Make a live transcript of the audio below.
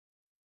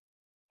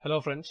Hello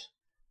friends,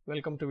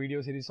 welcome to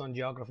video series on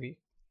geography.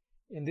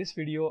 In this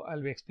video,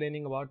 I'll be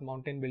explaining about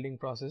mountain building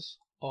process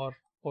or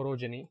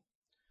orogeny.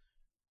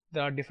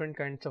 There are different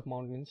kinds of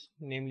mountains,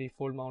 namely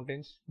fold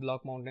mountains,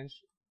 block mountains,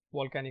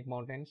 volcanic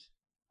mountains.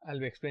 I'll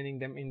be explaining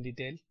them in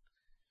detail,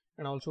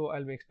 and also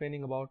I'll be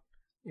explaining about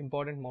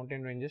important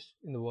mountain ranges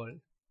in the world.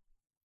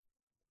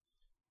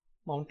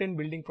 Mountain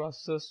building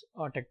processes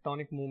are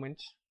tectonic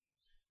movements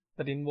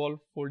that involve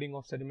folding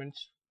of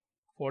sediments,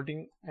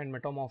 faulting and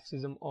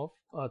metamorphism of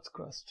Earth's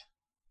crust.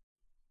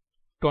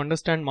 To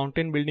understand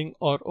mountain building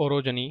or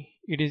orogeny,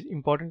 it is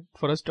important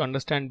for us to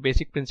understand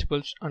basic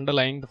principles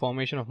underlying the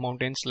formation of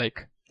mountains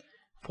like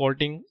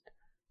faulting,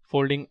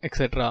 folding,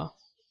 etc.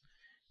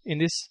 In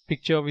this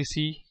picture, we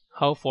see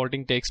how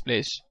faulting takes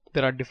place.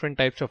 There are different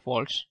types of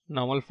faults: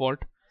 normal fault,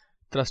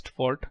 thrust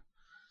fault,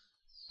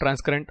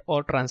 transcurrent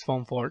or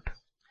transform fault.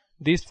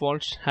 These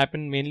faults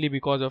happen mainly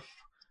because of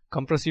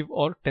compressive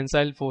or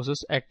tensile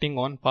forces acting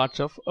on parts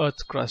of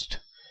Earth's crust.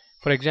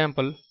 For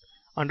example,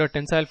 under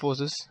tensile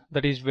forces,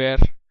 that is where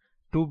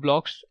two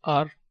blocks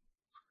are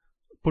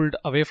pulled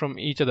away from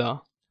each other,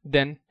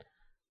 then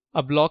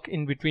a block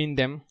in between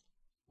them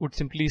would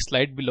simply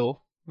slide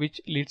below, which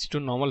leads to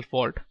normal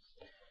fault.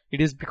 It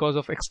is because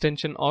of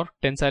extension or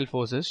tensile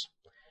forces.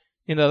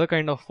 In the other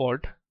kind of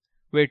fault,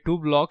 where two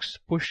blocks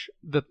push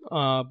the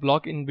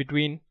block in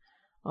between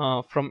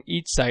from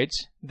each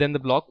sides, then the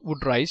block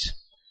would rise.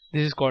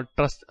 This is called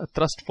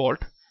thrust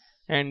fault,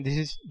 and this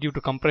is due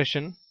to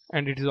compression,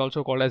 and it is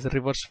also called as a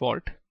reverse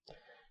fault.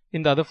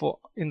 In the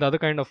other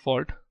kind of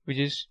fault, which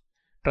is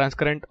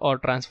transcurrent or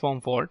transform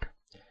fault,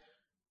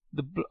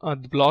 the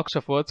blocks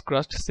of Earth's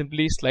crust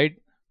simply slide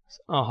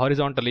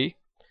horizontally.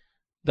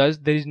 Thus,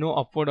 there is no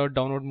upward or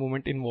downward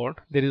movement involved.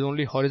 There is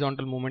only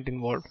horizontal movement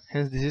involved.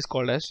 Hence, this is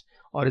called as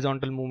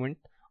horizontal movement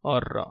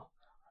or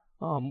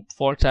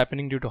faults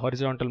happening due to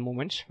horizontal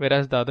movements,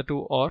 whereas the other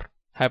two are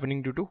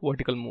happening due to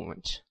vertical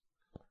movements,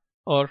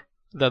 or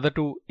the other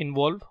two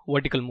involve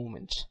vertical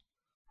movements.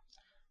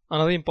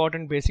 Another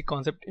important basic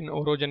concept in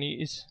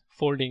orogeny is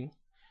folding.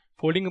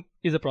 Folding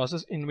is a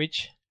process in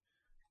which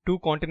two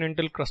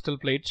continental crustal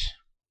plates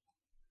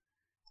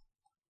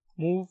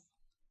move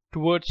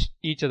towards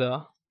each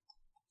other,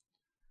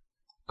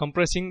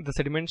 compressing the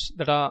sediments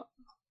that are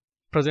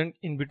present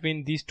in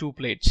between these two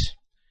plates.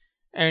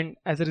 And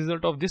as a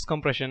result of this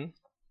compression,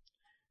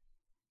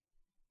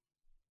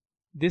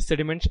 this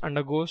sediment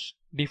undergoes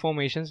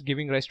deformations,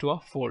 giving rise to a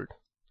fold.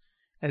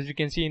 As you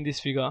can see in this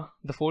figure,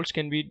 the folds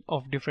can be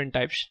of different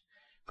types.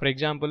 For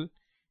example,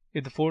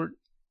 if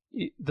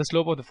the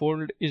slope of the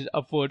fold is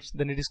upwards,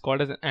 then it is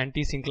called as an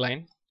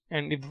anti-syncline,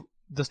 and if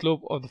the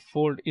slope of the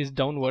fold is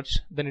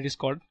downwards, then it is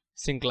called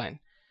syncline.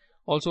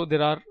 Also,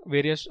 there are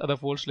various other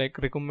folds like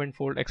recumbent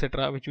fold,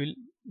 etc., which we'll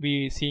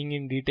be seeing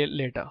in detail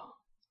later.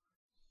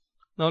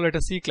 Now let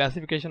us see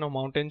classification of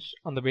mountains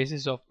on the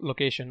basis of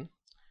location.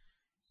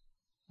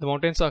 The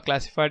mountains are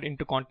classified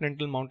into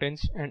continental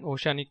mountains and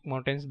oceanic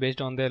mountains based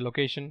on their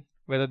location,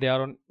 whether they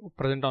are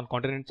present on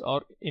continents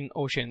or in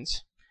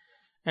oceans.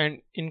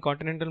 And in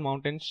continental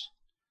mountains,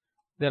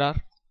 there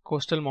are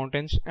coastal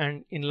mountains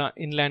and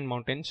inland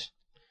mountains.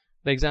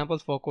 The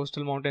examples for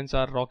coastal mountains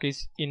are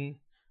Rockies in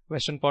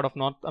western part of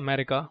North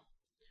America,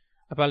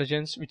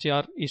 Appalachians, which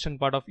are eastern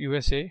part of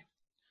USA,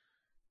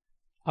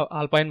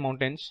 Alpine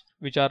mountains,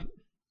 which are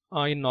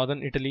in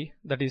northern Italy,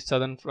 that is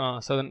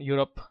southern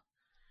Europe,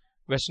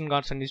 Western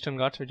Ghats and Eastern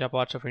Ghats, which are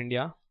parts of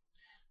India.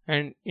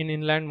 And in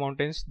inland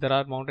mountains, there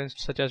are mountains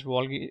such as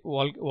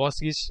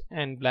Vosges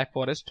and Black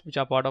Forest, which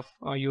are part of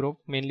Europe,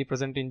 mainly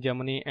present in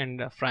Germany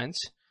and France.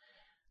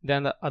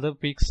 Then the other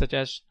peaks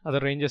other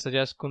ranges such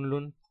as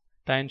Kunlun,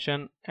 Tian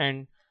Shan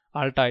and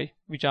Altai,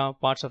 which are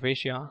parts of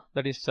Asia,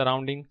 that is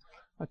surrounding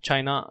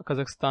China,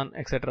 Kazakhstan,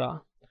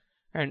 etc.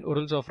 And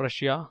Urals of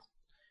Russia,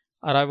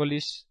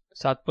 Aravallis,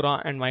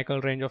 Satpura and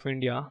Michael range of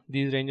India.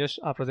 These ranges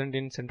are present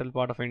in central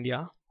part of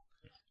India,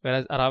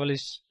 whereas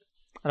Aravallis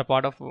are a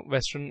part of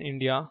western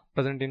India,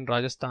 present in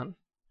Rajasthan.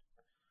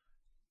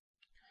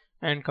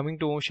 And coming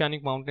to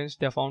oceanic mountains,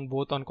 they are found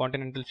both on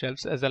continental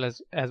shelves as well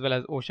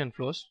as ocean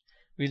floors.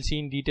 We'll see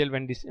in detail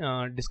when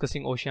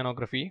discussing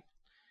oceanography.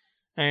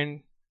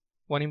 And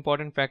one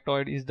important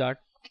factoid is that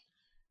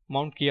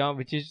Mount Kia,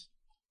 which is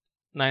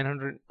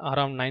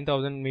around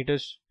 9,000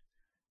 meters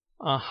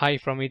high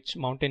from its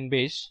mountain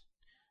base,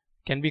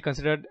 can be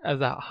considered as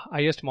the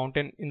highest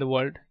mountain in the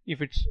world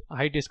if its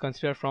height is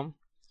considered from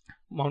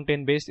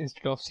mountain base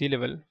instead of sea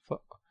level.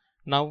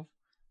 Now,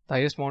 the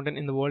highest mountain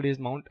in the world is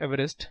Mount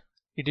Everest.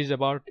 It is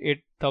about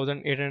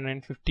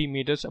 8,850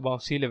 meters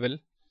above sea level,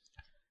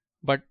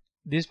 but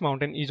this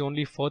mountain is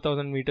only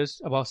 4,000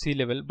 meters above sea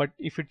level, but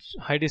if its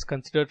height is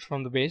considered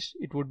from the base,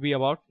 it would be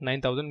about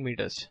 9,000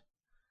 meters.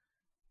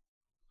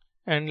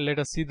 And let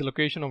us see the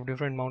location of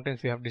different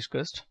mountains we have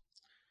discussed.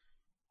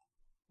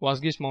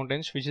 Vosges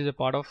Mountains, which is a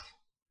part of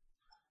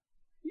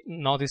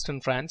northeastern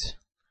France,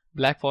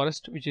 Black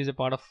Forest, which is a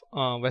part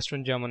of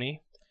western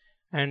Germany,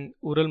 and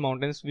Ural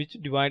Mountains, which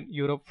divide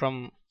Europe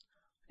from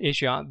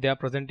Asia. They are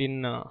present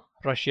in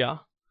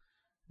Russia.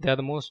 They are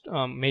the most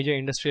major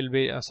industrial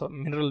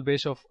mineral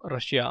base of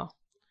Russia.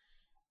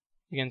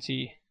 You can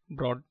see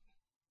broad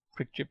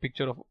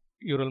picture of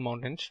Ural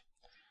mountains.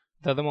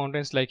 The other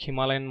mountains like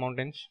Himalayan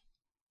mountains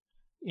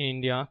in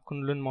India,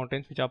 Kunlun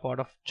mountains which are part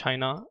of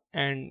China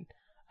and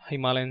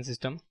Himalayan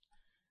system,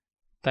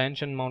 Tian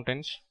Shan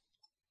mountains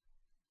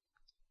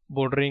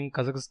bordering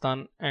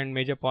Kazakhstan, and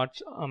major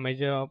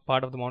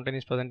part of the mountain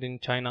is present in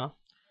China.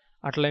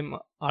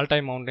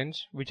 Altai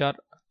mountains which are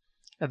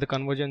at the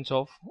convergence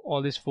of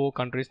all these four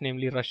countries,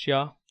 namely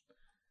Russia,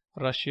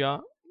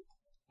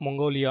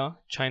 Mongolia,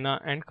 China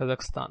and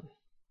Kazakhstan.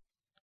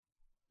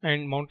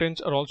 And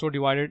mountains are also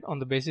divided on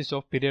the basis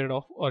of period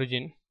of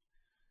origin.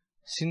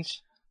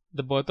 Since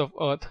the birth of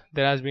Earth,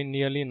 there has been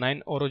nearly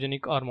 9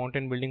 orogenic or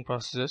mountain building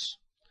processes.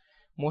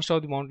 Most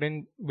of the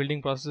mountain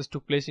building processes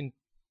took place in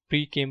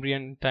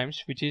pre-Cambrian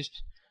times, which is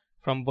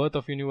from birth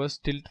of universe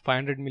till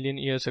 500 million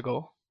years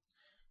ago.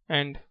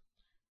 And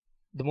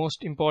the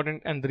most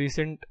important and the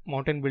recent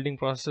mountain building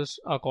processes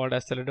are called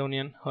as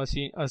Caledonian,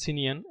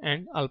 Hercynian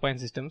and Alpine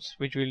systems,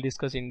 which we will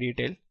discuss in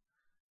detail.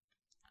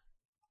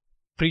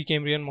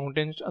 Precambrian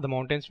mountains are the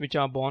mountains which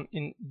are born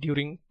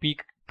during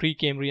peak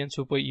Precambrian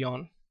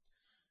supereon.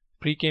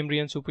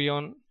 Precambrian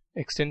supereon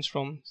extends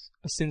from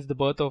since the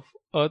birth of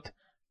Earth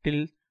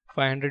till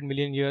 500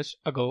 million years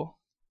ago.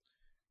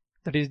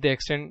 That is, they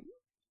extend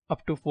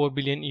up to 4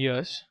 billion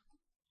years.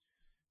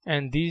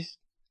 And these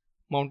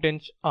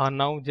mountains are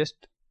now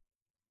just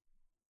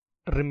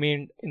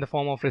remained in the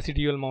form of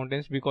residual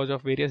mountains because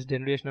of various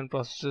generational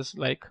processes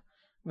like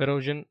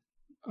erosion,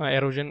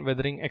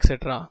 weathering,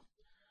 etc.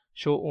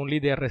 So only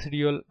their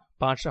residual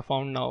parts are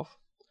found now.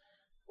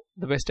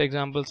 The best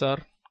examples are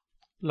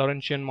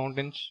Laurentian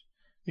mountains,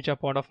 which are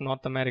part of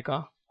North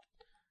America,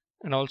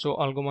 and also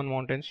Algonquin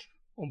mountains.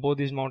 Both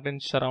these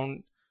mountains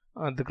surround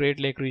the Great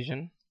Lake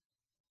region.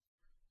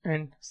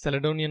 And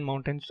Caledonian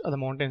mountains are the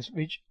mountains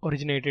which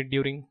originated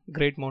during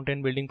great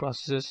mountain building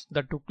processes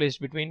that took place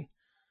between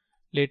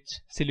late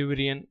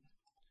Silurian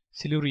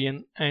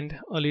and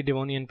early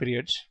Devonian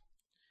periods.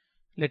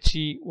 Let's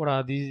see what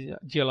are these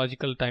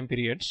geological time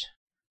periods.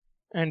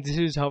 And this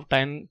is how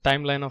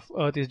timeline of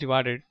Earth is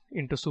divided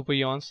into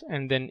supereons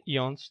and then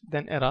eons,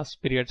 then eras,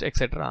 periods,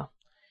 etc.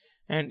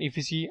 And if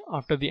you see,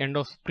 after the end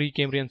of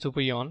Precambrian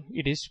supereon,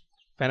 it is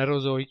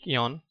Phanerozoic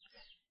eon,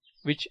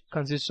 which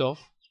consists of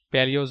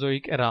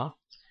Paleozoic era.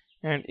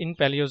 And in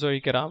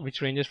Paleozoic era,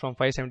 which ranges from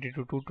 570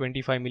 to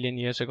 225 million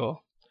years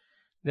ago,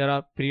 there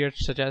are periods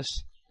such as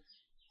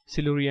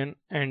Silurian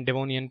and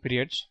Devonian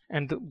periods,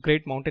 and the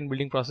great mountain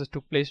building process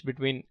took place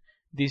between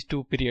these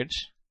two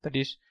periods, that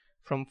is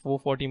from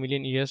 440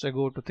 million years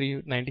ago to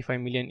 395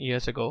 million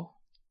years ago.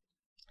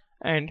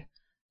 And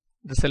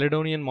the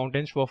Caledonian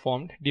mountains were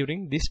formed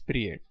during this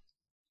period.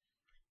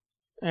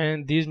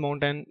 And these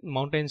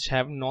mountains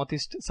have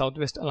northeast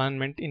southwest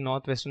alignment in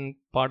northwestern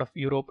part of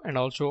Europe and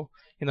also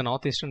in the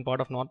northeastern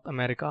part of North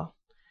America.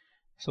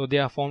 So they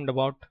are formed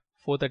about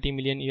 430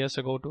 million years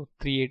ago to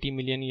 380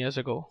 million years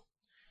ago.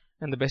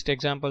 And the best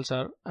examples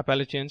are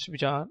Appalachians,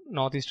 which are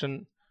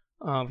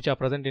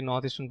present in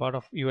northeastern part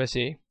of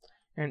USA,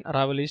 and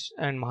Aravallis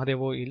and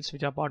Mahadevo hills,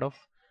 which are part of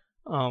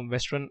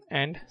western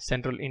and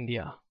central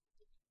India.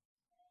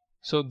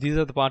 So these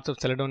are the parts of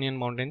Caledonian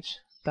mountains.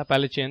 The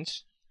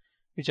Appalachians,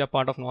 which are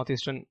part of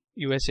northeastern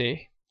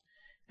USA,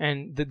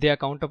 and their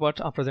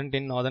counterparts are present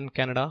in northern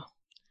Canada,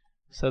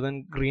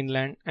 southern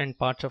Greenland and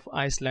parts of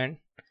Iceland,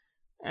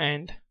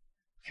 and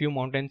few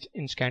mountains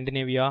in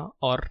Scandinavia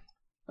or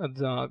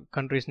the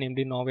countries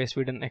namely Norway,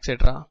 Sweden,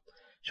 etc.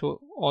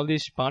 So all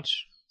these parts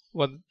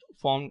were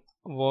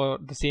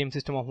the same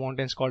system of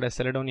mountains called as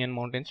Caledonian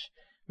mountains,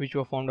 which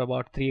were formed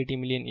about 380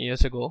 million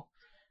years ago.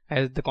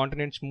 As the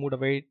continents moved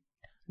away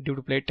due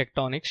to plate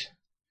tectonics,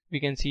 we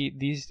can see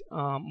these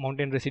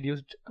mountain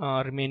residues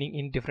remaining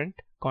in different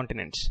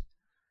continents.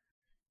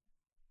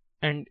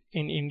 And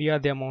in India,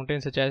 there are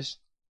mountains such as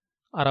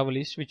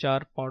Aravallis, which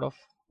are part of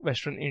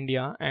western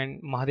India,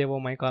 and Mahadevo,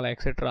 Maikala,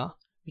 etc.,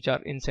 which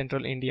are in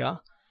central India.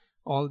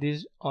 All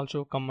these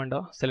also come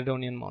under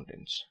Caledonian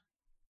mountains.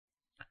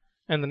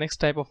 And the next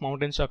type of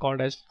mountains are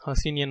called as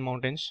Hercynian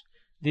mountains.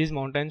 These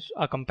mountains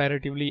are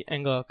comparatively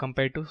younger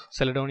compared to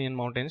Caledonian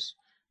mountains.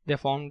 They are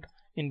formed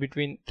in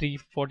between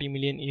 340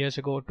 million years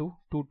ago to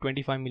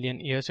 225 million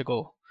years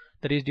ago,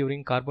 that is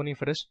during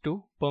Carboniferous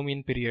to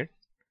Permian period.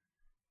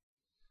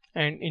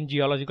 And in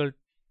geological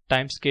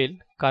time scale,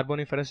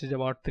 Carboniferous is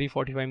about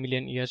 345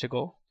 million years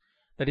ago,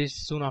 that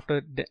is soon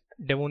after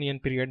Devonian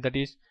period, that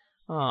is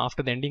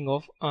after the ending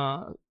of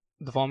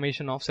the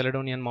formation of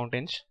Caledonian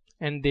mountains,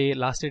 and they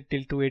lasted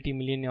till 280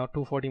 million or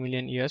 240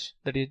 million years,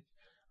 that is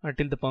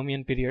until the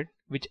Permian period,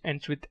 which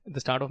ends with the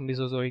start of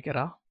Mesozoic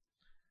era.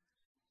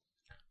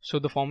 So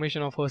the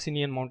formation of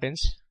Hercynian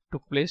mountains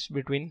took place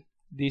between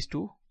these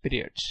two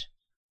periods.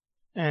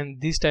 And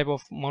these type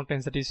of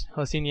mountains, that is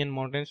Hercynian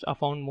mountains, are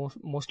found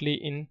mostly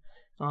in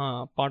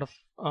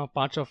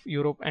parts of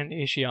Europe and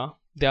Asia.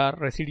 They are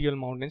residual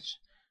mountains.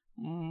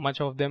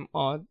 Much of them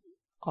are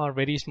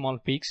very small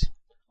peaks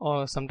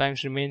or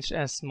sometimes remains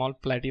as small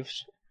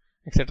plateaus,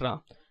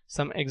 etc.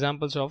 Some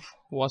examples of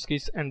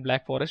Vosges and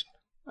Black Forest,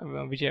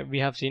 which we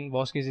have seen.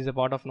 Vosges is a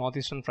part of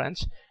northeastern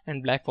France,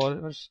 and Black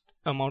Forest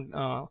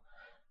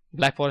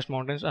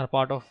mountains are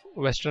part of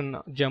western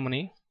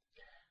Germany.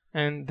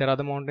 And there are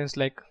other mountains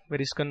like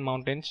Veriscan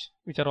mountains,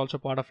 which are also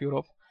part of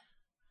Europe.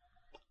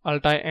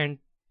 Altai and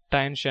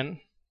Tian Shan,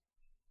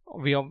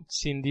 we have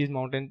seen these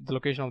mountains, the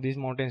location of these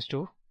mountains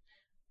too.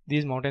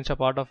 These mountains are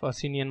part of a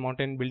Sinian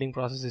mountain building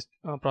process.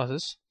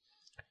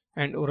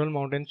 And Ural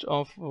mountains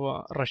of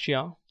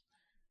Russia,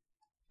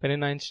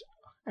 Pennines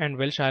and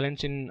Welsh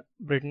Islands in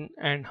Britain,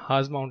 and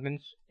Harz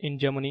mountains in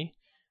Germany,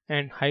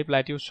 and high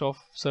plateaus of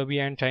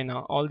Serbia and China.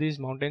 All these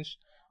mountains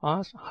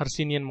are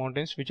Hercynian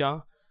mountains, which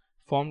are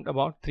formed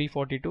about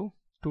 340 to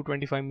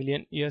 225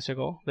 million years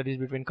ago, that is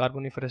between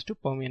Carboniferous to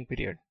Permian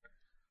period.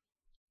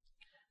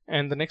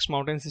 And the next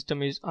mountain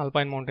system is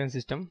Alpine mountain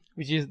system,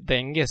 which is the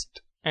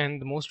youngest and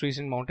the most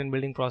recent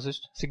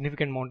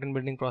significant mountain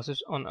building process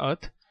on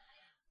Earth.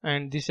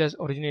 And this has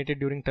originated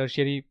during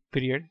Tertiary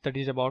period, that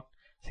is about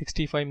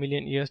 65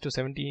 million years to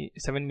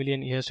 77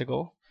 million years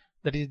ago.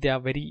 That is, they are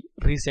very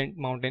recent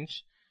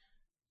mountains.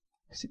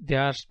 They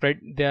are spread,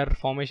 their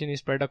formation is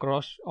spread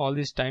across all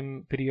these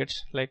time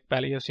periods like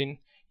Paleocene,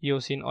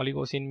 Eocene,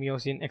 Oligocene,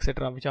 Miocene,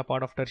 etc., which are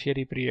part of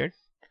Tertiary period.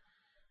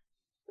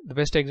 The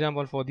best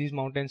example for these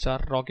mountains are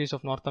Rockies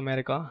of North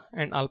America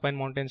and Alpine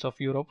mountains of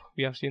Europe.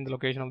 We have seen the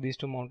location of these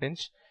two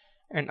mountains,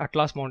 and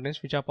Atlas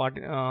mountains, which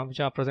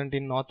are present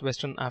in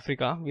northwestern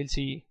Africa. We'll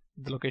see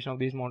the location of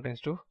these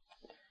mountains too.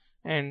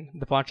 And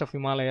the parts of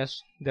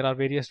Himalayas, there are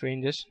various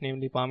ranges,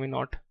 namely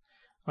Paminot,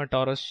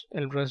 Taurus,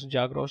 Elbrus,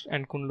 Zagros,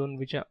 and Kunlun,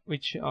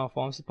 which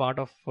forms part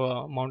of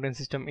mountain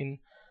system in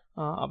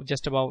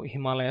just above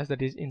Himalayas,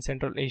 that is in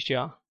Central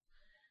Asia.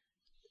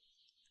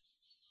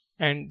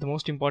 And the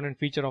most important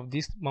feature of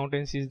these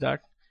mountains is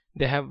that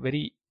they have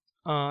they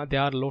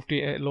are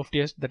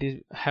loftiest, that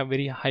is have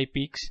very high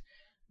peaks.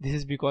 This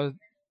is because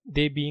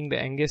they, being the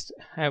youngest,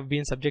 have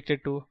been subjected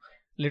to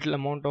little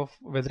amount of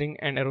weathering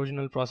and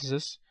erosional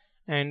processes.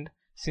 And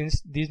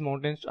since these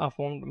mountains are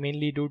formed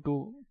mainly due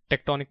to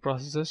tectonic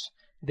processes,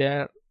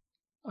 their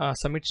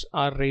summits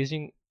are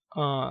raising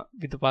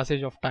with the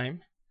passage of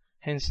time.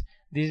 Hence,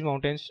 these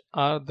mountains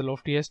are the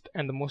loftiest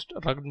and the most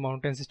rugged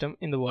mountain system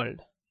in the world.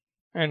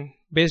 And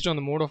based on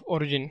the mode of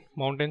origin,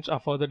 mountains are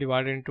further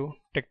divided into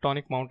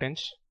tectonic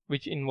mountains,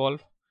 which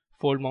involve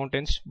fold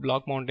mountains,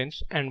 block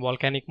mountains, and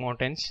volcanic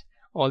mountains.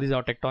 All these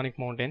are tectonic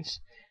mountains.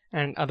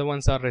 And other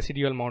ones are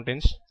residual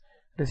mountains.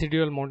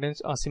 Residual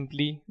mountains are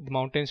simply the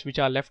mountains which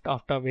are left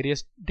after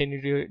various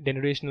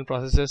denudational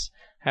processes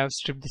have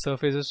stripped the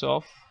surfaces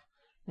of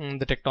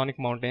the tectonic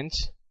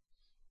mountains.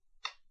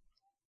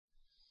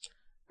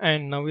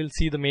 And now we'll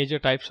see the major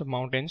types of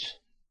mountains,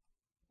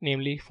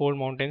 namely fold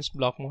mountains,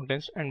 block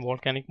mountains, and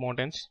volcanic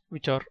mountains,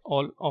 which are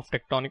all of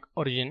tectonic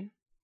origin.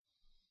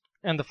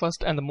 And the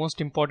first and the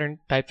most important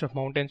types of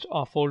mountains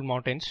are fold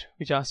mountains,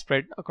 which are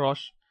spread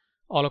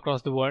all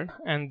across the world,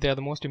 and they are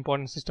the most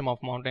important system of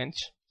mountains.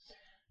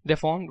 They are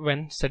formed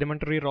when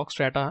sedimentary rock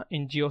strata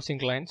in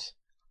geosynclines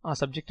are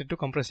subjected to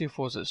compressive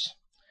forces.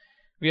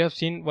 We have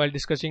seen while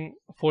discussing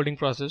folding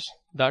process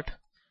that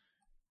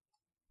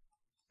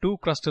two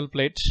crustal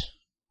plates,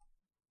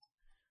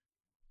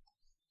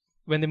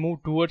 when they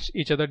move towards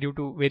each other due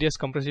to various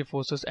compressive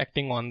forces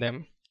acting on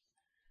them,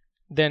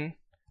 then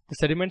the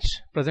sediments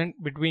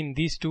present between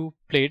these two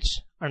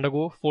plates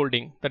undergo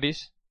folding, that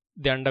is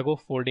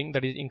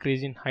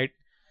increase in height.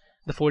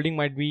 The folding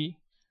might be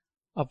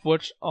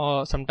upwards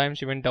or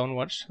sometimes even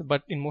downwards,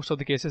 but in most of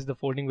the cases the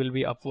folding will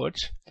be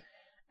upwards.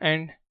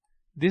 And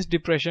this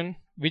depression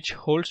which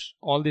holds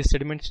all these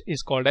sediments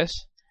is called as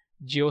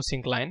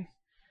geosyncline.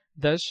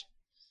 Thus,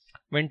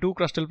 when two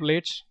crustal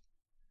plates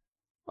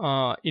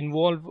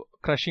involve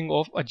crushing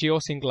of a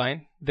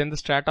geosyncline, then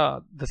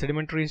the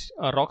sedimentary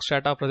rock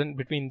strata present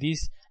between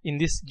these in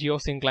this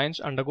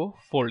geosynclines undergo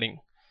folding,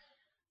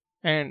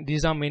 and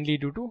these are mainly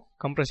due to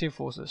compressive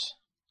forces.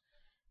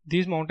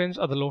 These mountains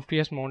are the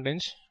loftiest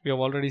mountains. We have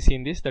already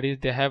seen this, that is,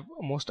 they have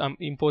most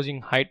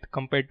imposing height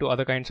compared to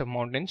other kinds of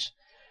mountains.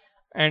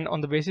 And on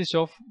the basis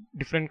of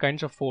different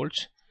kinds of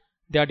folds,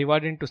 they are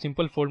divided into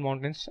simple fold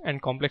mountains and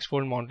complex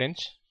fold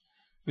mountains.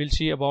 We'll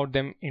see about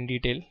them in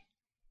detail.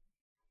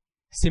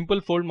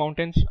 Simple fold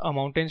mountains are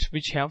mountains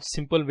which have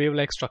simple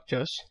wave-like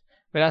structures,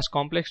 whereas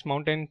complex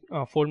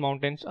fold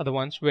mountains are the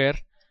ones where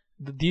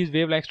these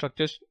wave-like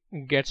structures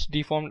gets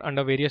deformed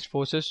under various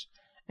forces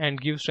and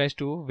gives rise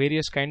to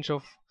various kinds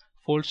of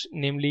folds,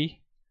 namely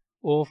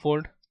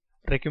overfold,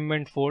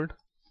 recumbent fold,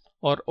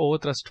 or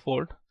overthrust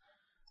fold.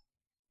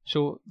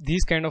 So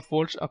these kind of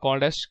folds are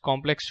called as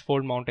complex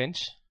fold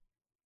mountains.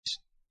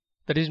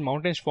 That is,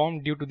 mountains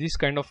formed due to this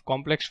kind of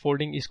complex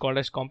folding is called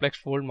as complex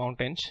fold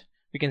mountains.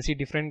 We can see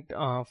different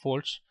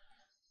folds,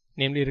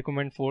 namely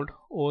recumbent fold,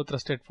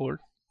 overthrusted fold,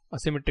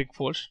 asymmetric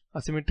folds.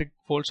 Asymmetric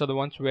folds are the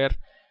ones where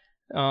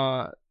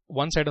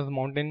one side of the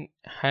mountain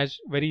has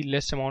very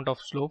less amount of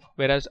slope,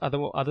 whereas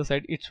other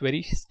side it's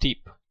very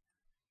steep.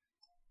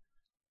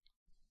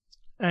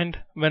 And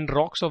when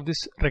rocks of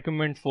this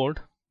recumbent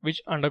fold,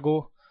 which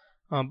undergo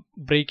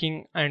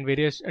breaking and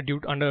various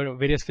under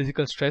various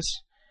physical stress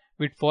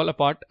will fall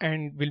apart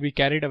and will be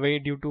carried away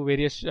due to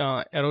various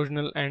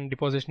erosional and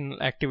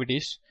depositional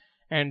activities,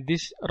 and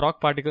these rock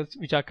particles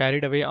which are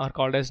carried away are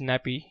called as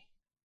nappe.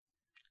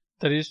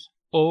 That is,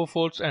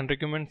 overfolds and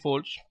recurrent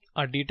folds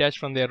are detached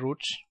from their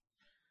roots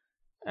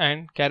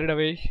and carried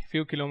away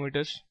few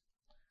kilometers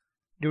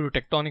due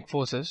to tectonic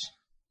forces,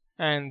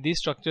 and these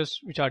structures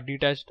which are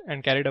detached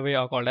and carried away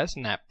are called as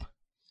nappe.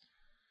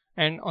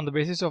 And on the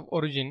basis of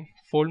origin,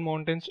 fold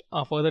mountains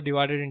are further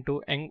divided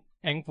into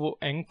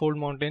young fold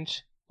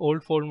mountains,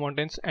 old fold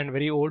mountains, and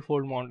very old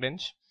fold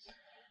mountains.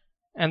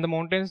 And the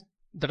mountains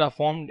that are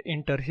formed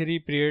in tertiary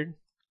period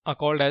are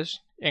called as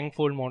young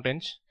fold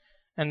mountains,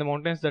 and the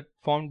mountains that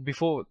formed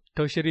before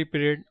tertiary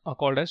period are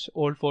called as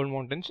old fold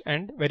mountains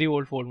and very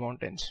old fold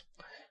mountains.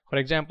 For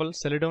example,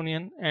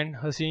 Caledonian and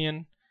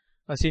Hassinian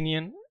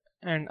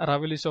and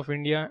Aravallis of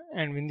India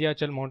and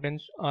Vindhyachal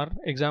mountains are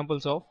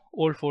examples of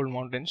old fold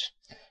mountains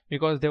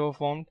because they were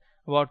formed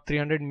about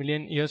 300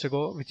 million years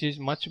ago, which is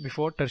much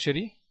before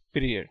tertiary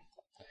period.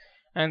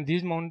 And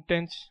these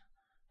mountains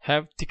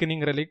have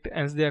thickening relict,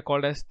 as they are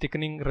called as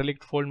thickening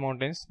relict fold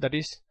mountains. That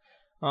is,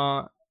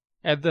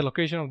 at the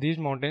location of these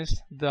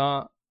mountains,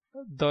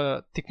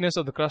 the thickness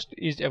of the crust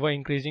is ever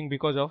increasing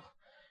because of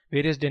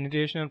various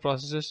denudational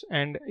processes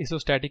and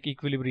isostatic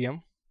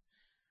equilibrium.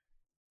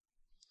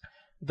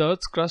 The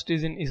Earth's crust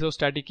is in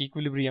isostatic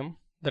equilibrium,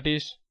 that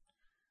is,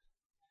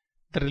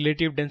 the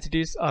relative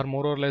densities are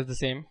more or less the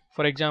same.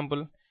 For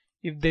example,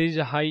 if there is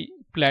a high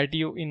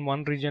plateau in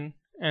one region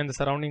and the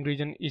surrounding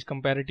region is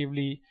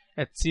comparatively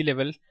at sea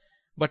level,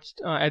 but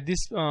at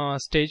this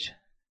stage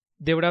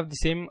they would have the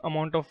same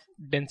amount of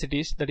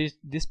densities, that is,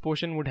 this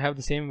portion would have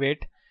the same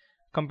weight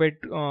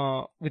compared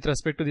to, with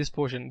respect to this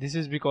portion. This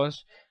is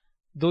because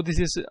though this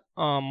is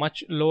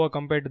much lower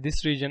compared to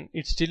this region,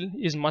 it still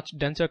is much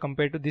denser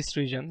compared to this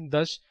region,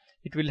 thus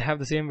it will have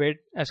the same weight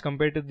as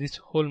compared to this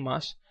whole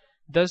mass.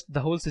 Thus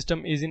the whole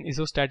system is in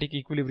isostatic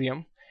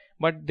equilibrium.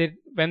 But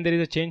when there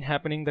is a change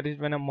happening, that is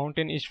when a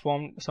mountain is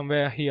formed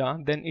somewhere here,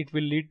 then it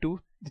will lead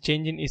to the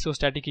change in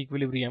isostatic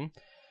equilibrium.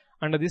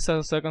 Under these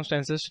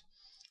circumstances,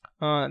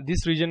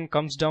 this region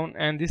comes down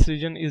and this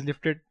region is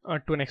lifted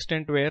to an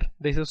extent where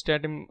the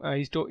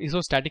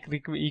isostatic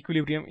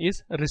equilibrium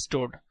is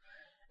restored.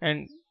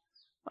 And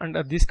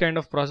under this kind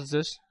of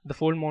processes, the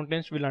fold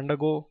mountains will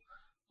undergo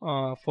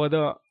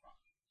further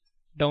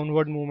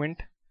downward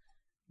movement,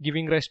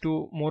 giving rise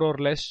to more or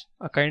less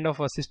a kind of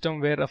a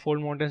system where a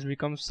fold mountains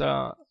becomes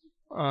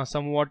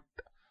somewhat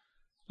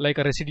like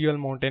a residual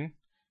mountain,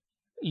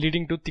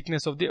 leading to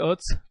thickness of the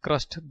Earth's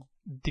crust.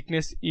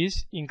 Thickness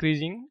is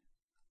increasing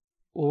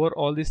over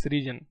all this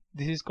region.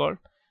 This is called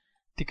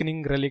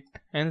thickening relict,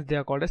 hence they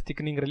are called as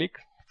thickening relict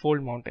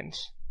fold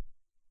mountains.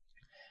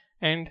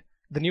 And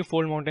the new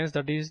fold mountains,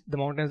 that is the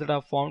mountains that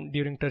are formed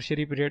during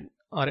tertiary period,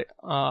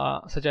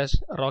 are such as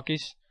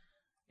Rockies,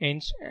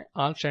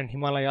 Alps, and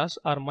Himalayas,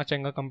 are much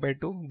younger compared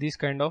to these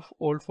kind of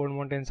old fold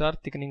mountains are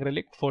thickening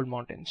relict fold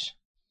mountains.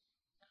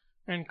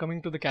 And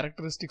coming to the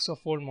characteristics of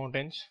fold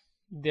mountains,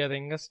 they are the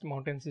youngest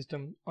mountain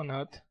system on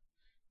Earth.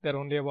 They are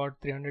only about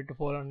 300 to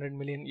 400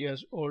 million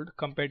years old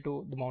compared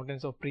to the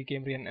mountains of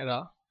Precambrian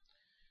era,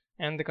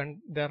 and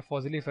they are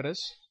fossiliferous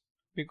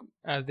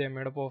as they are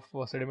made up of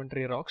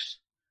sedimentary rocks,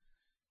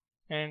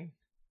 and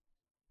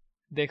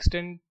they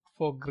extend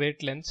for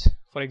great lengths.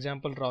 For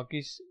example,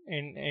 Rockies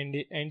and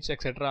Ends,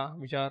 etc.,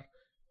 which are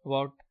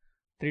about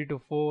 3 to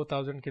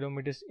 4,000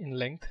 kilometers in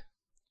length,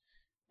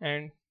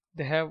 and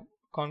they have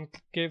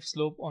concave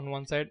slope on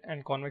one side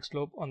and convex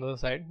slope on the other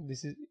side.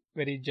 This is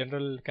very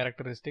general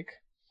characteristic,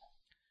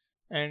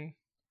 and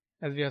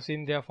as we have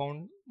seen, they are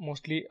found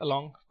mostly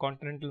along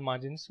continental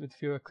margins with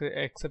few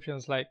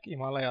exceptions like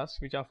Himalayas,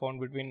 which are found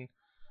between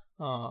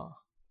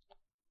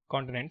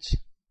continents,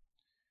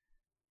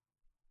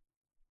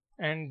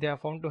 and they are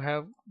found to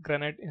have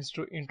granite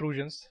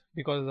intrusions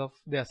because of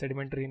their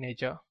sedimentary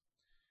nature,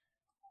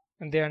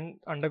 and they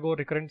undergo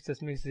recurrent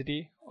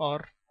seismicity,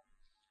 or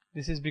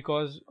this is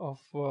because of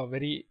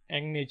very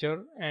young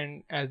nature,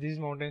 and as these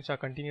mountains are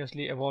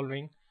continuously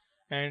evolving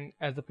and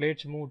as the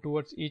plates move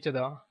towards each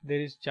other,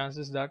 there is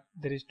chances that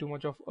there is too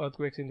much of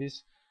earthquakes in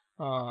these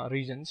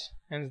regions,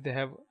 hence they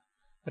have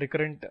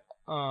recurrent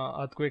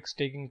earthquakes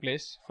taking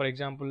place. For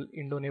example,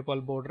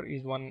 Indo-Nepal border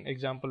is one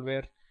example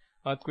where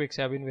earthquakes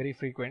have been very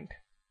frequent,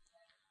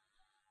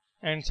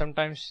 and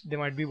sometimes there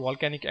might be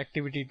volcanic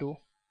activity too.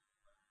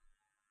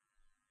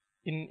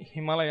 In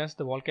Himalayas,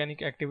 the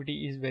volcanic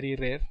activity is very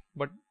rare,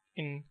 but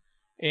in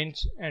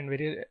Ends and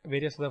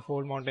various other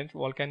fold mountains,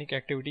 volcanic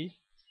activity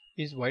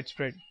is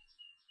widespread,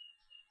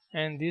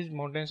 and these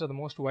mountains are the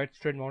most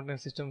widespread mountain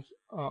systems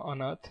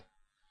on Earth.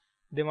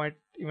 They might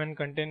even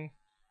contain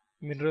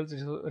minerals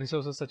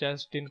resources such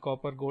as tin,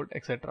 copper, gold,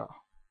 etc.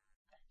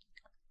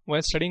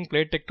 While studying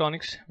plate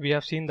tectonics, we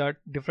have seen that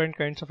different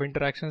kinds of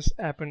interactions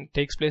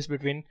takes place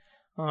between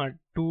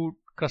two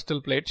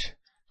crustal plates.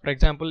 For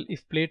example,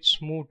 if plates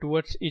move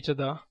towards each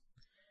other,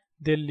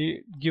 they'll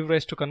give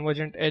rise to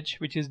convergent edge,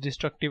 which is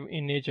destructive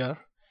in nature,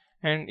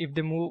 and if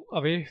they move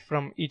away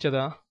from each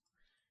other,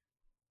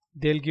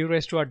 they'll give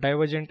rise to a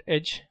divergent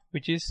edge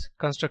which is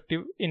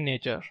constructive in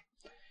nature.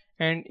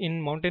 And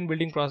in mountain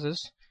building process,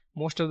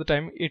 most of the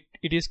time it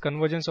is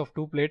convergence of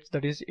two plates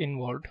that is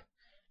involved,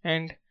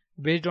 and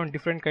based on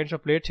different kinds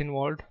of plates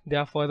involved, they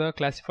are further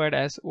classified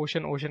as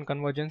ocean-ocean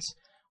convergence,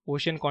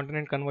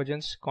 ocean-continent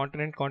convergence,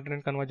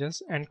 continent-continent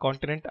convergence, and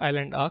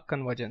continent-island arc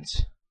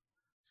convergence.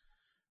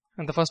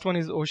 And the first one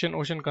is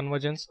ocean-ocean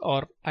convergence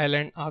or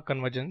island arc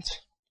convergence.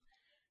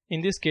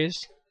 In this case,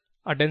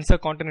 a denser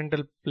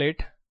continental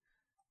plate.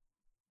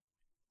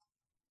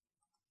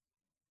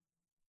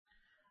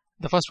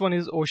 The first one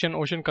is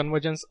ocean-ocean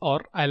convergence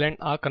or island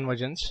arc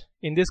convergence.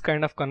 In this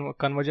kind of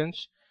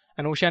convergence,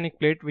 an oceanic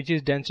plate which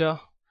is denser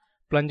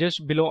plunges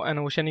below an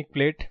oceanic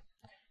plate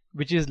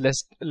which is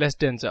less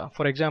denser.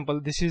 For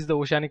example, this is the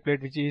oceanic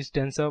plate which is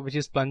denser, which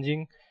is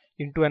plunging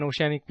into an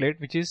oceanic plate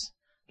which is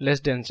less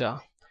denser.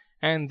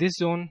 And this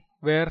zone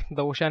where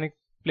the oceanic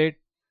plate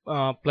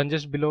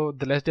plunges below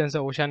the less denser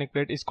oceanic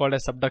plate is called a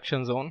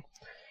subduction zone.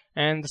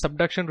 And the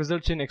subduction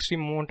results in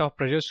extreme amount of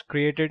pressures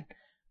created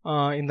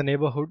in the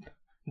neighborhood,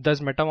 thus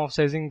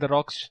metamorphosizing the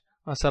rocks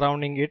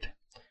surrounding it.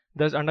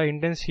 Thus, under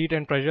intense heat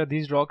and pressure,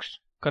 these rocks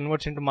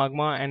converts into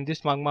magma, and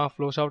this magma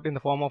flows out in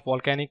the form of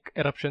volcanic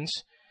eruptions.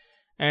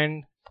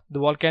 And the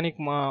volcanic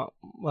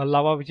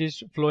lava which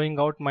is flowing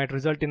out might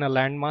result in a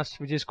landmass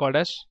which is called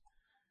as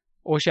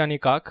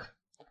oceanic arc.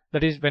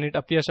 That is, when it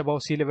appears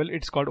above sea level,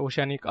 it's called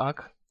oceanic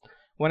arc.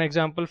 One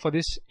example for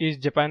this is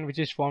Japan, which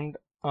is formed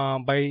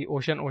by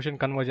ocean-ocean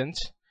convergence.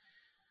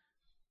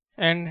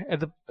 And at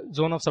the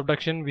zone of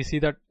subduction, we see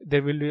that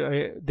there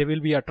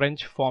will be a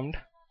trench formed,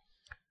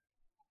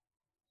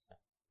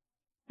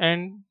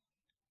 and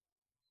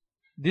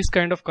this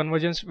kind of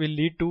convergence will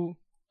lead to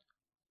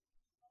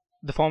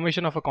the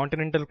formation of a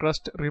continental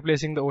crust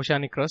replacing the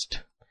oceanic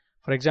crust.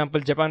 For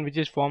example, Japan, which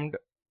is found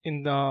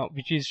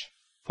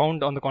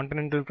on the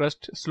continental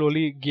crust,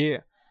 slowly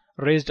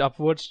raised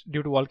upwards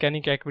due to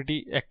volcanic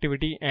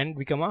activity and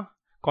become a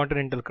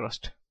continental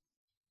crust.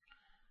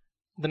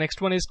 The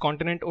next one is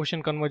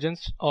continent-ocean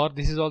convergence, or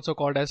this is also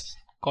called as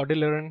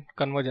Cordilleran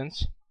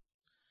convergence.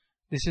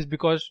 This is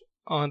because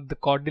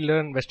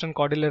the Western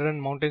Cordilleran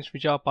mountains,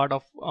 which are part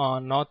of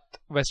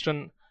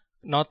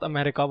North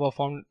America, were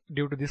formed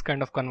due to this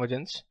kind of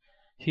convergence.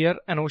 Here,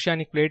 an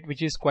oceanic plate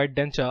which is quite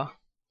denser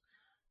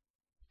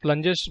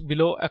plunges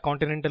below a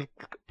continental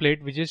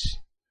plate which is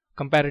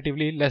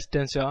comparatively less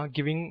denser,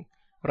 giving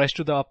rise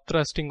to the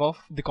upthrusting of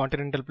the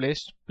continental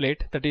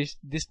plate. That is,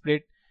 this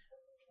plate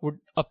would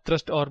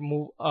upthrust or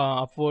move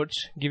upwards,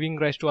 giving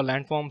rise to a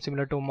landform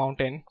similar to a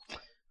mountain.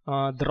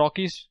 The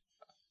Rockies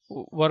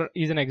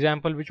is an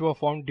example which were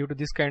formed due to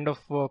this kind of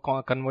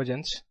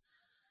convergence.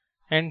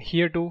 And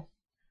here too,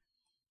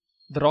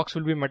 the rocks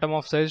will be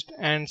metamorphosized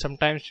and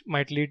sometimes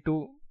might lead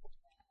to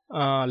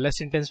less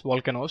intense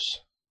volcanoes.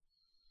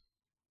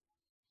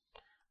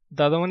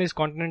 The other one is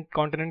continent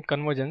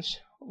convergence.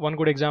 One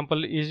good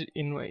example is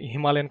in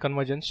Himalayan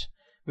convergence,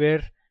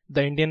 where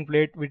the Indian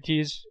plate, which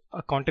is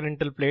a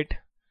continental plate,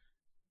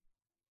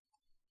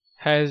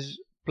 has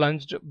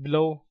plunged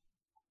below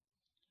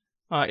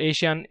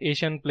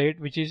Asian plate,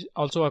 which is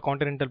also a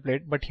continental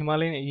plate, but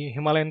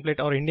Himalayan plate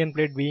or Indian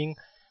plate, being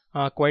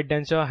quite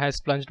denser, has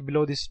plunged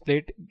below this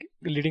plate,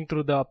 leading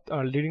to the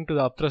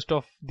upthrust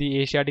of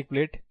the Asiatic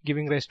plate,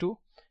 giving rise to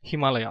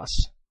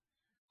Himalayas.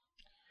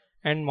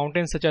 And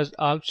mountains such as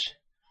Alps,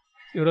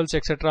 Urals,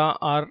 etc.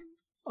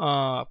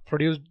 are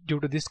produced due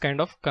to this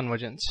kind of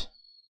convergence.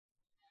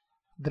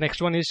 The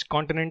next one is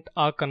continent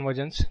arc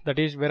convergence, that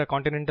is where a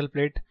continental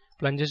plate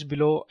plunges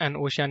below an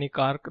oceanic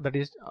arc, that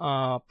is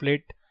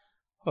plate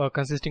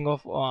consisting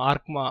of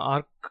arc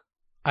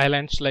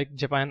islands like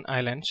Japan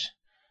Islands.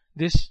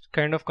 This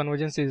kind of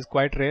convergence is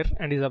quite rare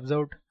and is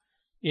observed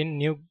in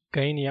New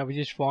Guinea, which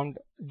is formed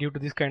due to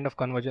this kind of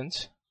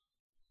convergence.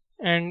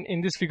 And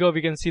in this figure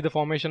we can see the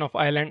formation of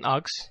island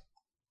arcs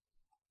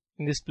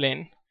in this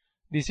plane.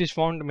 This is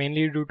formed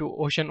mainly due to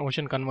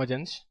ocean-ocean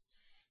convergence.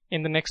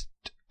 In the next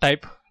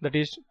type, that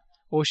is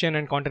ocean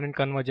and continent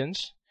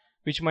convergence,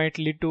 which might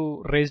lead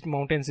to raised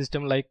mountain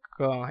system like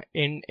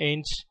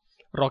Andes,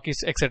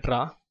 Rockies,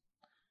 etc.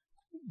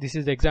 This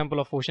is the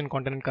example of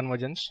ocean-continent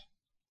convergence.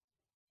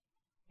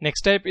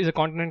 Next type is a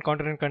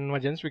continent-continent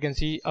convergence. We can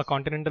see a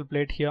continental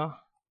plate here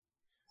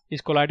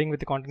is colliding with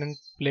the continent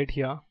plate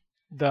here.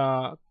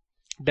 The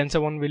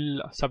denser one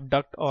will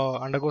subduct or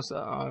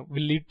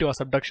will lead to a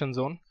subduction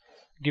zone,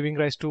 giving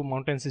rise to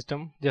mountain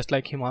system just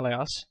like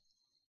Himalayas.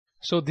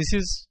 So this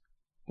is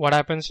what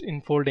happens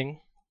in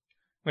folding.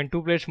 When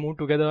two plates move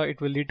together, it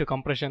will lead to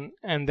compression,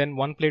 and then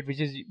one plate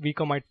which is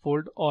weaker might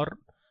fold, or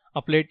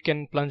a plate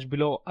can plunge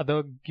below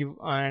other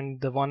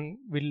and the one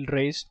will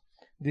raise.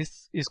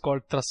 This is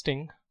called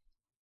thrusting.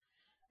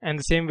 And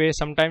the same way,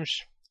 sometimes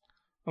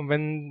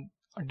when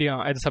at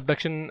the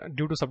subduction,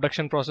 due to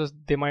subduction process,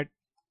 they might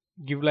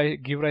give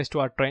rise to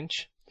a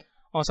trench,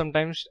 or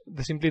sometimes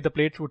simply the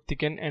plates would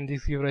thicken and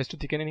this give rise to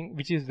thickening,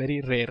 which is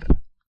very rare.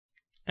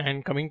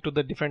 And coming to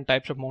the different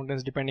types of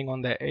mountains depending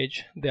on their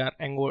age, there are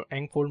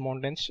young fold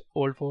mountains,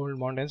 old fold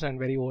mountains, and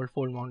very old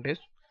fold mountains.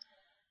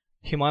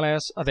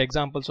 Himalayas are the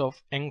examples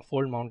of young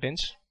fold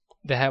mountains.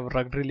 They have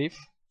rugged relief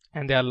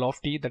and they are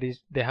lofty, that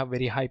is, they have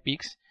very high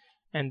peaks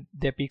and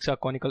their peaks are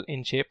conical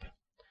in shape.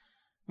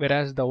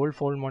 Whereas the old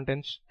fold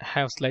mountains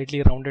have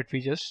slightly rounded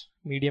features,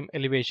 medium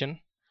elevation.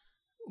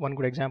 One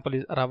good example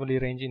is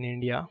Aravalli range in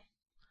India.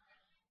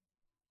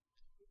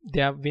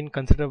 They have been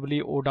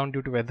considerably owed down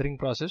due to weathering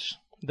process,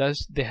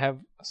 thus they have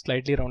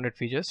slightly rounded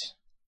features.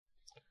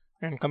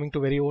 And coming to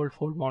very old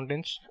fold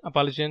mountains,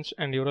 Appalachians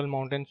and Ural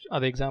mountains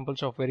are the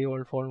examples of very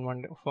old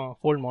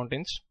fold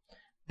mountains.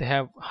 They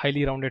have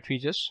highly rounded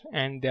features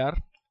and they are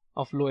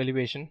of low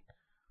elevation.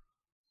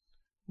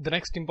 The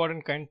next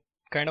important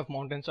kind of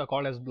mountains are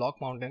called as block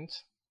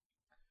mountains.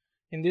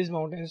 In these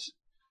mountains,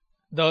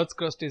 the earth's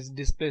crust is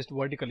displaced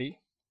vertically,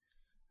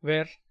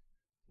 where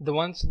the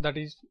ones that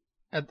is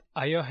at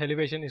higher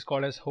elevation is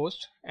called as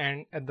host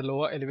and at the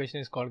lower elevation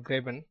is called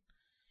graben.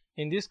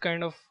 In this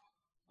kind of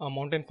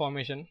mountain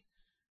formation,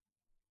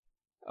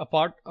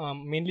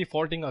 mainly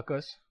faulting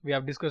occurs. We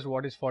have discussed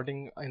what is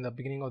faulting in the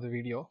beginning of the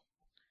video.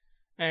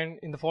 And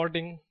in the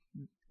faulting,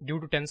 due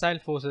to tensile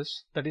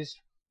forces, that is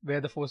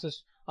where the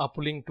forces are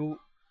pulling two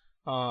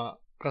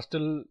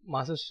crustal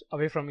masses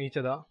away from each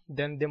other,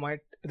 then they might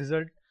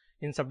result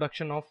in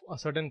subduction of a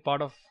certain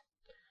part of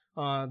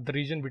the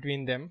region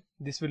between them.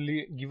 This will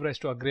give rise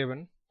to a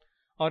graben.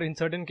 Or in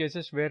certain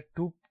cases when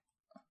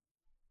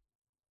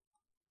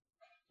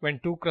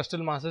two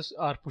crustal masses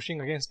are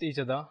pushing against each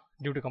other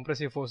due to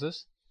compressive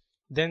forces,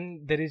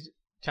 then there is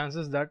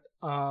chances that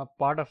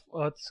part of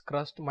Earth's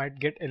crust might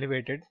get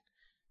elevated,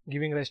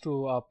 giving rise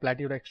to a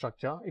plateau-like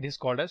structure. It is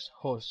called as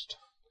host.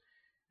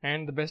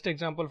 And the best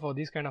example for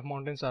these kind of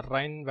mountains are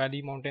Rhine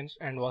Valley mountains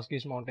and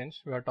Vosges mountains.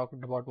 We are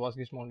talking about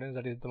Vosges mountains,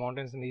 that is the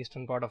mountains in the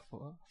eastern part of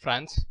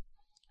France.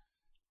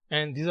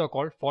 And these are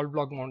called fault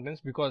block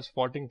mountains because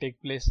faulting takes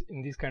place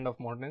in these kind of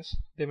mountains.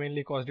 They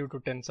mainly cause due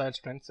to tensile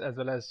strengths as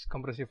well as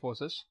compressive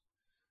forces.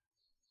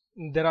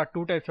 There are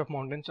two types of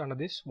mountains under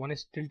this. One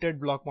is tilted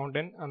block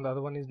mountain and the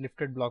other one is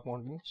lifted block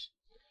mountains.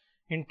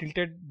 In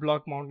tilted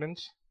block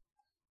mountains,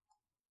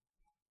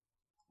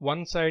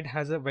 one side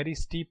has a very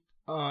steep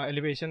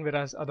elevation,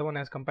 whereas other one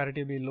has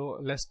comparatively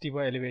less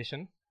steeper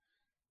elevation.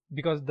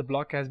 Because the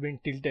block has been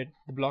tilted,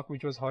 the block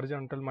which was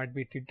horizontal might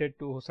be tilted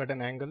to a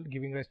certain angle,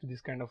 giving rise to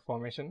this kind of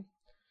formation.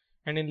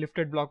 And in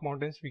lifted block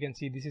mountains, we can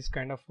see this is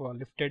kind of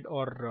lifted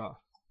or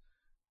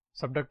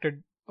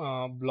subducted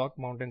block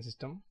mountain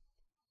system.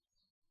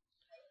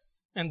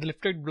 And the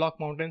lifted block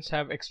mountains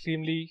have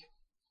extremely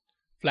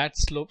flat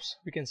slopes,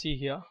 we can see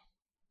here.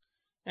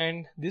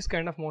 And this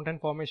kind of mountain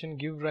formation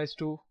gives rise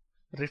to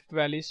rift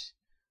valleys,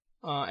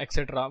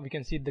 etc. We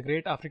can see the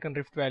Great African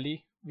Rift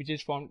Valley, which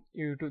is formed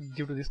due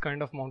to this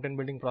kind of mountain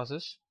building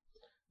process,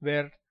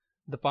 where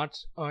the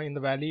parts in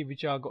the valley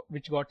which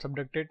got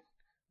subducted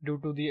due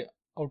to the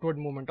outward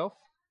movement of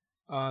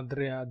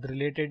the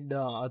related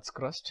Earth's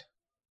crust.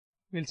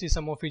 We'll see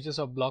some more features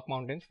of block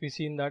mountains. We've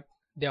seen that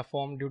they are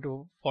formed due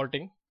to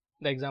faulting.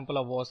 The example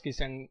of Vosges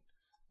and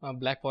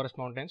Black Forest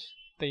mountains.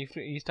 The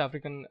East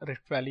African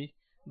Rift Valley,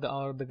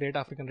 the Great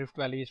African Rift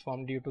Valley is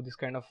formed due to this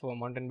kind of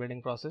mountain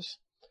building process.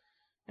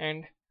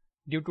 And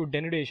due to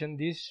denudation,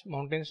 these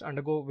mountains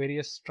undergo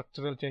various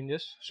structural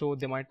changes, so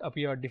they might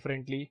appear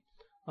differently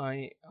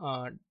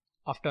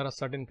after a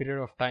certain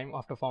period of time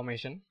after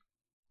formation.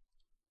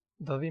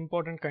 The other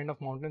important kind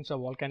of mountains are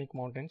volcanic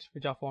mountains,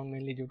 which are formed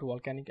mainly due to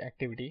volcanic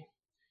activity.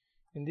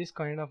 In this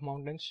kind of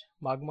mountains,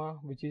 magma,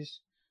 which is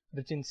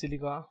rich in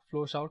silica,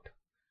 flows out,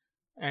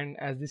 and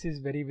as this is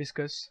very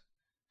viscous,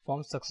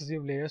 forms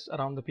successive layers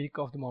around the peak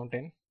of the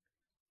mountain.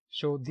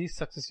 So these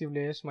successive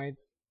layers might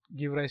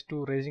give rise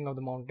to raising of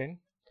the mountain,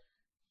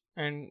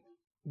 and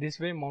this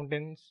way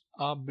mountains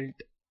are built.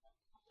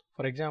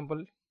 For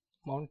example,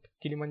 Mount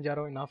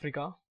Kilimanjaro in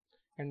Africa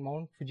and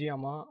Mount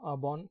Fujiyama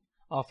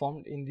are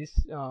formed in this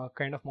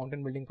kind of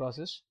mountain building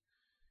process.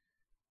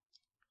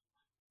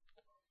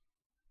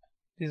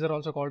 These are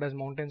also called as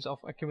mountains of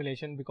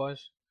accumulation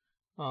because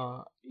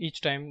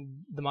each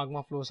time the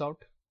magma flows out,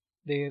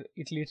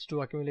 it leads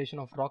to accumulation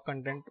of rock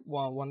content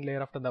one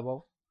layer after the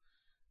above.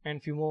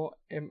 And few more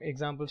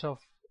examples of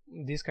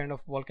these kind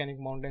of volcanic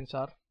mountains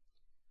are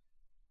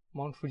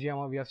Mount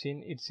Fujiyama, we have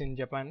seen it's in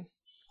Japan,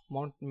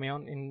 Mount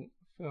Mayon in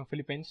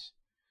Philippines,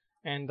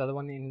 and the other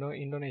one in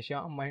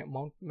Indonesia,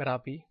 Mount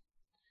Merapi.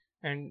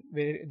 And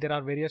there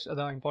are various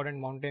other important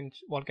mountains,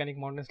 volcanic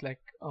mountains like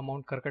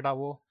Mount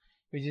Krakatau,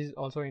 which is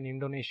also in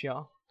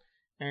Indonesia.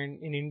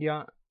 And in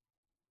India,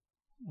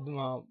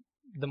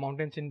 the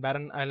mountains in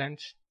barren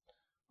islands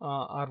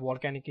are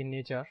volcanic in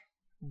nature.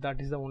 That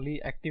is the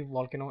only active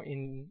volcano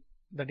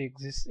that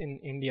exists in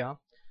India,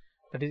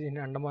 that is in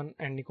Andaman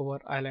and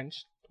Nicobar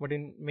Islands. But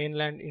in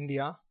mainland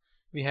India,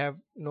 we have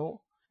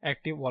no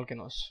active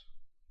volcanoes.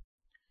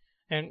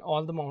 And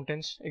all the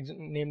mountains,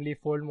 namely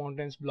fold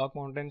mountains, block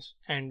mountains,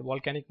 and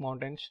volcanic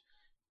mountains,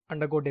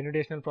 undergo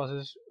denudational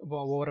process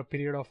over a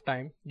period of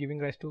time, giving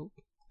rise to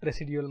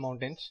residual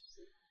mountains.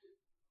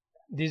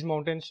 These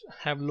mountains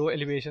have low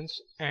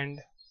elevations and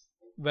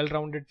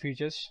well-rounded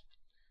features,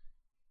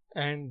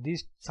 and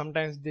these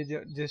sometimes they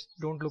just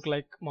don't look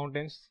like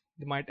mountains.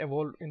 They might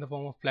evolve in the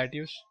form of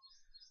plateaus,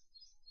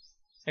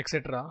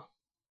 etc.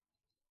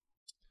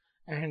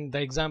 And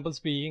the examples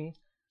being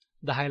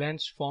the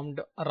highlands formed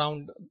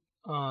around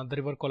the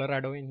river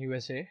Colorado in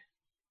USA.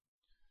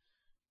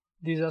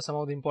 These are some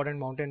of the important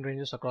mountain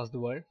ranges across the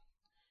world.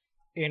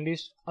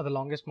 Andes are the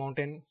longest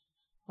mountain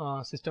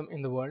system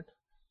in the world,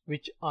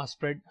 which are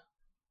spread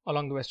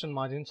along the western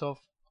margins of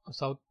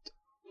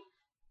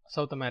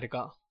South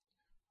America,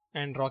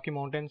 and Rocky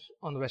Mountains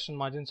on the western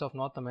margins of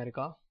North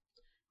America.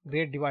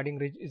 Great Dividing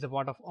Ridge is a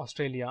part of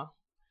Australia.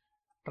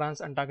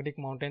 Trans-Antarctic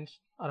Mountains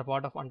are a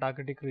part of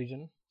Antarctic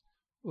region.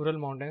 Ural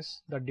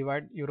Mountains that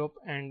divide Europe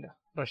and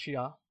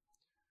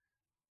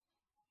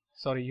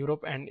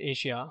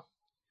Asia,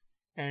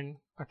 and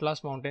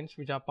Atlas Mountains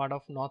which are part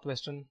of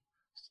northwestern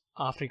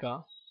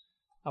Africa.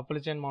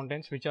 Appalachian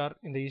Mountains which are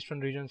in the eastern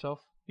regions of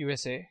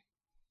USA.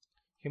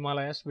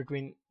 Himalayas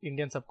between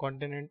Indian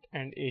subcontinent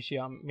and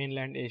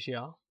mainland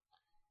Asia,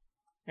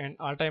 and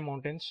Altai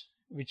Mountains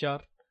which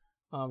are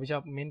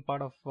main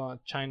part of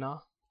China,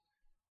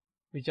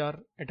 which are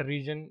at a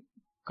region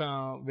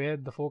where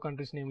the four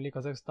countries, namely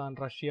Kazakhstan,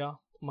 Russia,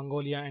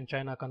 Mongolia and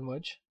China,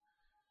 converge.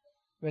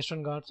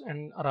 Western Ghats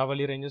and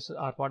Aravalli ranges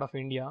are part of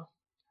India.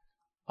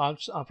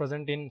 Alps are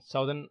present in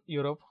southern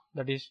Europe,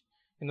 that is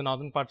in the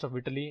northern parts of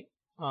Italy,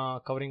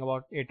 covering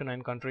about 8 to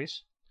 9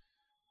 countries.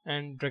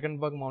 And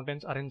Drakensberg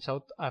Mountains are in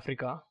South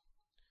Africa.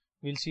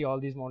 We'll see all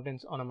these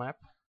mountains on a map.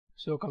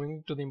 So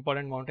coming to the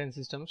important mountain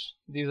systems,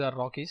 these are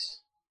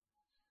Rockies,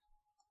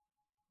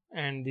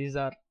 and these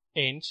are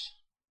Andes,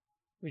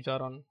 which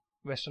are on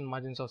western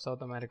margins of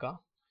South America,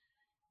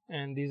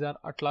 and these are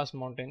Atlas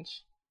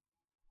Mountains,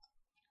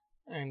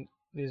 and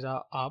these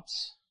are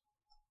Alps,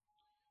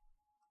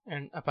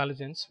 and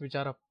Appalachians, which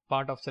are a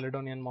part of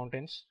Caledonian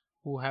Mountains,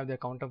 who have their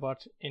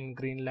counterparts in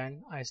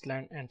Greenland,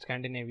 Iceland and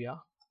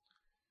Scandinavia.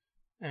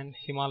 And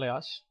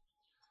Himalayas,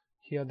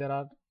 here there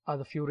are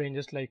other few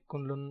ranges like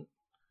Kunlun,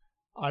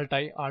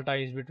 Altai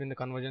is between the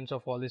convergence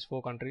of all these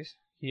four countries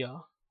here,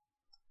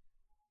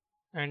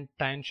 and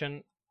Tian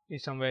Shan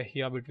is somewhere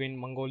here between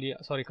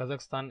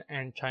Kazakhstan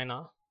and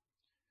China.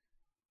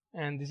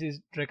 And this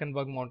is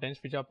Drakensberg Mountains,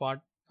 which are part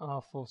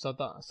of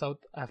South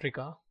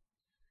Africa.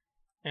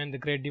 And the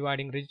Great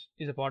Dividing Ridge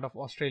is a part of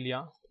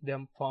Australia. They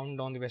are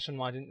found on the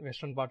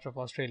western parts of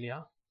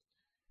Australia.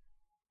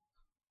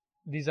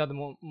 These are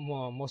the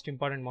most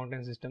important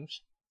mountain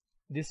systems.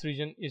 This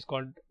region is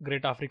called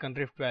Great African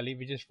Rift Valley,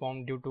 which is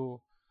formed due to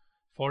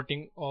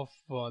faulting of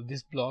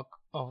this block.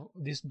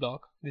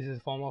 This is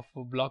a form of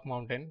block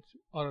mountain,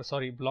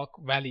 block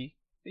valley,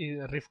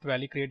 rift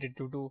valley created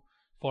due to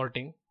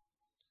faulting.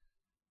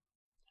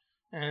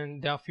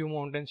 And there are few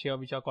mountains here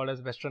which are called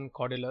as Western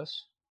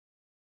Cordilleras.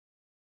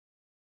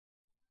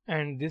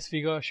 And this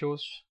figure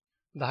shows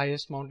the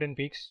highest mountain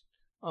peaks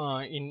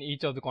in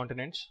each of the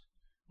continents.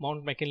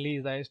 Mount McKinley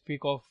is the highest peak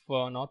of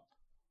North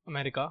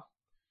America,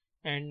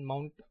 and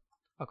Mount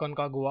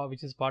Aconcagua,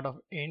 which is part of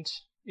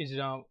Andes, is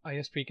the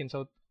highest peak in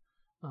South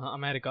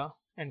America,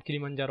 and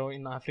Kilimanjaro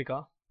in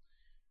Africa.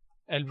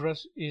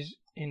 Elbrus is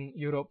in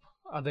Europe.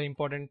 Other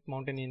important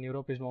mountain in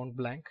Europe is Mount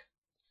Blanc,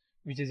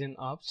 which is in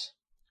Alps.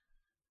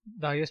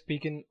 The highest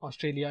peak in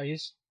Australia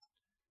is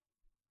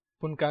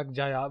Puncak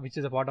Jaya, which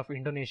is a part of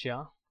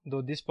Indonesia,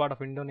 though this part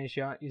of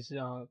Indonesia is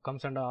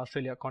comes under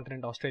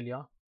continent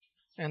Australia.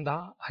 And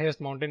the highest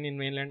mountain in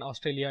mainland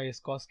Australia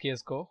is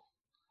Kosciuszko,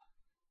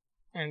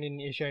 and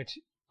in Asia it's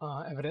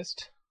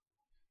Everest,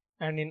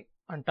 and in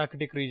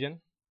Antarctic region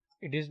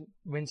it is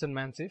Vinson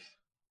Massif.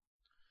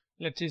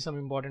 Let's see some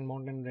important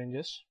mountain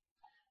ranges.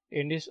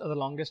 Andes are the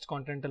longest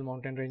continental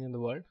mountain range in the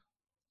world.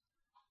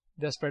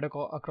 They are spread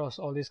across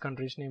all these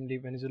countries, namely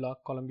Venezuela,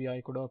 Colombia,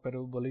 Ecuador,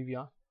 Peru,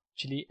 Bolivia,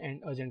 Chile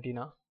and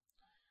Argentina.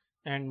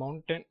 And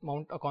Mount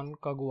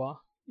Aconcagua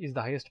is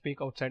the highest peak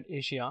outside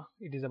Asia.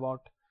 It is about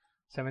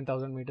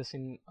 7,000 meters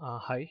in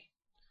high,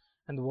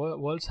 and the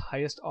world's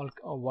highest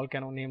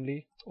volcano,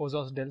 namely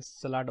Ozos del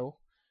Salado,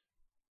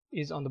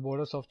 is on the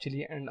borders of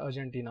Chile and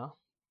Argentina.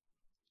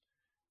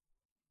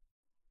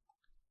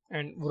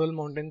 And Ural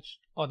Mountains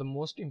are the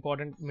most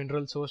important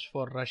mineral source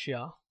for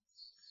Russia,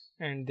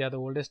 and they are the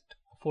oldest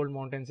fold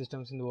mountain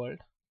systems in the world,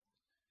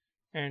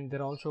 and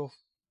they're also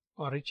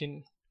rich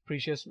in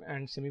precious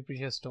and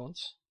semi-precious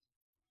stones.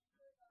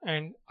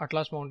 And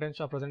Atlas Mountains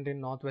are present in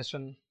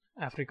northwestern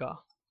Africa.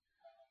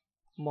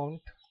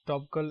 Mount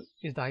Topkal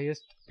is the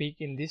highest peak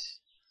in these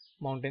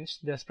mountains.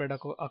 They are spread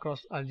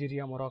across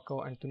Algeria,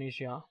 Morocco and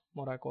Tunisia.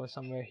 Morocco is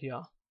somewhere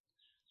here.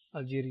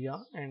 Algeria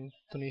and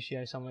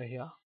Tunisia is somewhere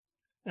here.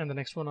 And the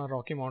next one are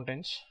Rocky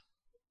Mountains.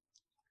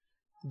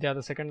 They are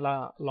the second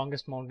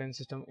longest mountain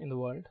system in the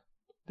world.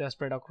 They are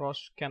spread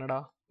across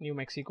Canada, New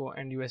Mexico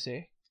and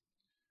USA.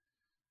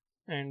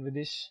 And with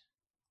this,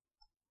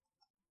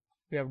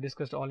 we have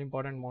discussed all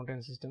important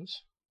mountain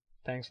systems.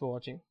 Thanks for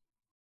watching.